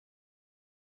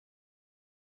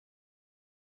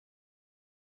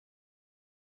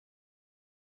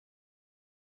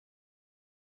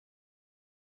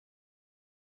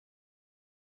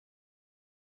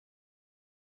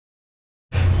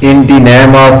In the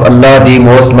name of Allah, the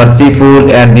most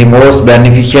merciful and the most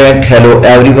beneficent. Hello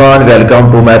everyone,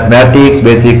 welcome to Mathematics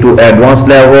Basic to Advanced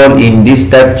level. In this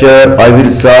lecture, I will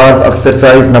solve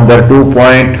exercise number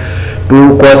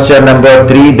 2.2, question number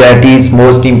 3, that is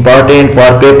most important for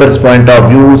paper's point of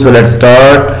view. So let's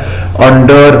start.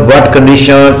 Under what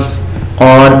conditions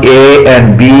on A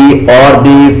and B are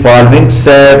the following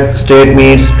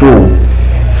statements true?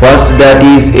 First, that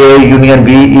is A union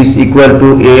B is equal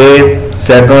to A.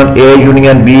 Second, A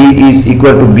union B is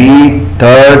equal to B.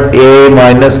 Third, A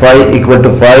minus 5 equal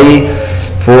to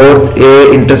 5. Fourth,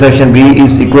 A intersection B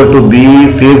is equal to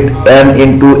B. Fifth, N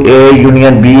into A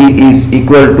union B is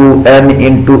equal to N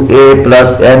into A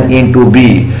plus N into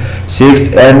B.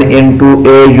 Sixth, N into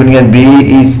A union B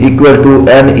is equal to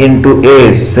N into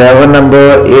A. Seven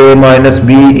number, A minus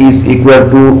B is equal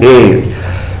to A.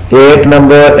 Eight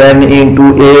number, N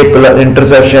into A plus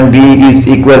intersection B is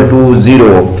equal to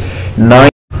 0. 9,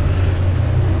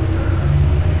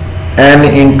 N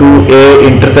into A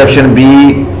intersection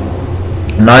B.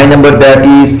 9 number, that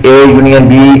is A union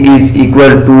B is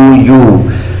equal to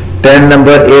U. 10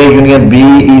 number, A union B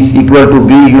is equal to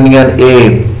B union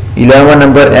A. 11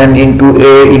 number, N into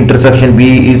A intersection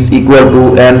B is equal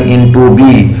to N into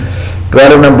B.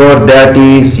 12 number, that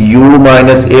is U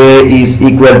minus A is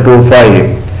equal to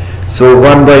 5. So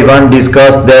one by one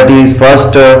discuss. That is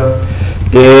first,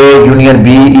 A union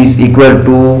B is equal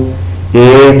to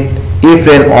A if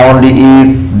and only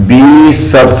if B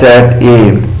subset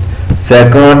A.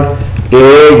 Second,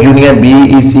 A union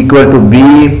B is equal to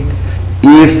B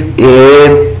if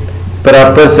A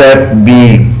proper set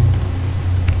B.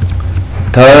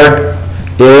 Third,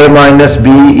 A minus B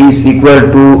is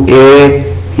equal to A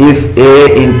if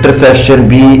A intersection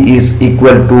B is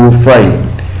equal to 5.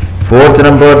 Fourth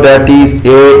number, that is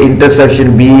A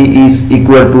intersection B is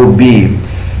equal to B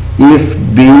if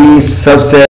B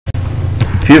subset.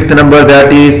 Fifth number,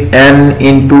 that is N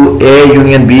into A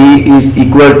union B is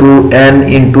equal to N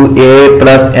into A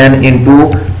plus N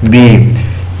into B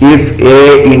if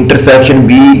A intersection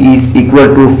B is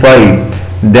equal to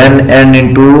 5, then N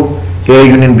into A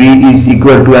union B is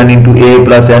equal to N into A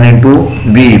plus N into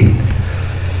B.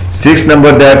 Sixth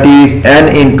number, that is N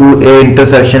into A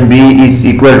intersection B is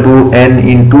equal to N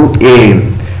into A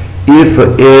if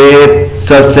A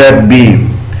subset B,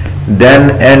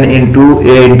 then N into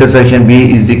A intersection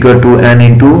B is equal to N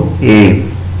into A.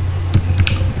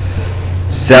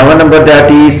 7 number, that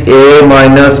is A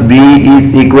minus B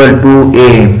is equal to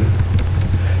A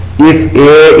if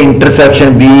A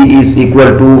intersection B is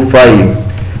equal to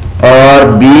 5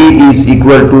 or B is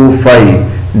equal to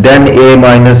 5, then A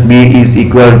minus B is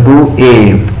equal to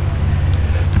A.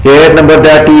 8 number,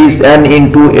 that is N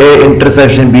into A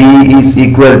intersection B is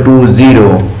equal to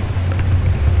 0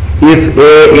 if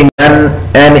A in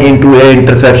N into A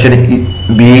intersection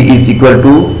B is equal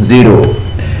to 0.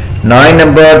 9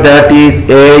 number, that is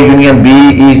A union B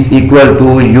is equal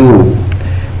to U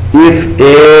if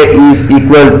A is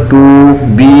equal to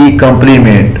B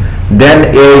complement,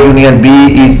 then A union B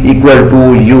is equal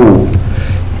to U.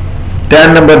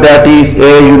 10 number, that is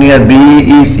A union B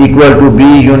is equal to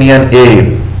B union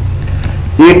A.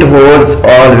 It holds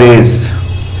always.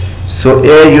 So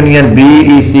A union B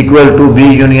is equal to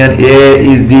B union A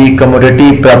is the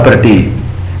commutative property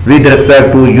with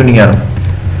respect to union.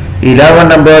 11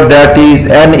 number, that is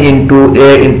N into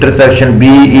A intersection B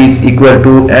is equal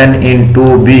to N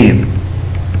into B.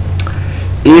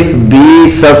 If B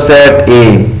subset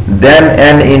A, then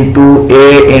N into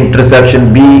A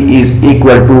intersection B is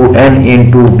equal to N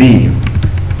into B.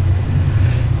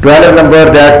 12 number,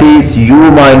 that is U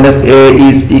minus A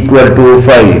is equal to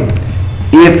 5.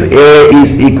 If A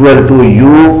is equal to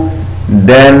U,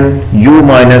 then U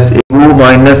minus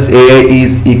A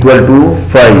is equal to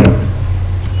 5.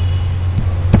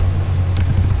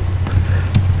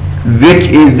 Which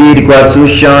is the required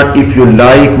solution? If you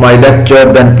like my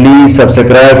lecture, then please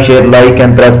subscribe, share, like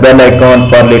and press bell icon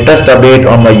for latest update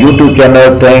on my YouTube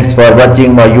channel. Thanks for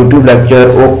watching my YouTube lecture.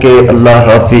 Okay, Allah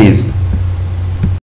Hafiz.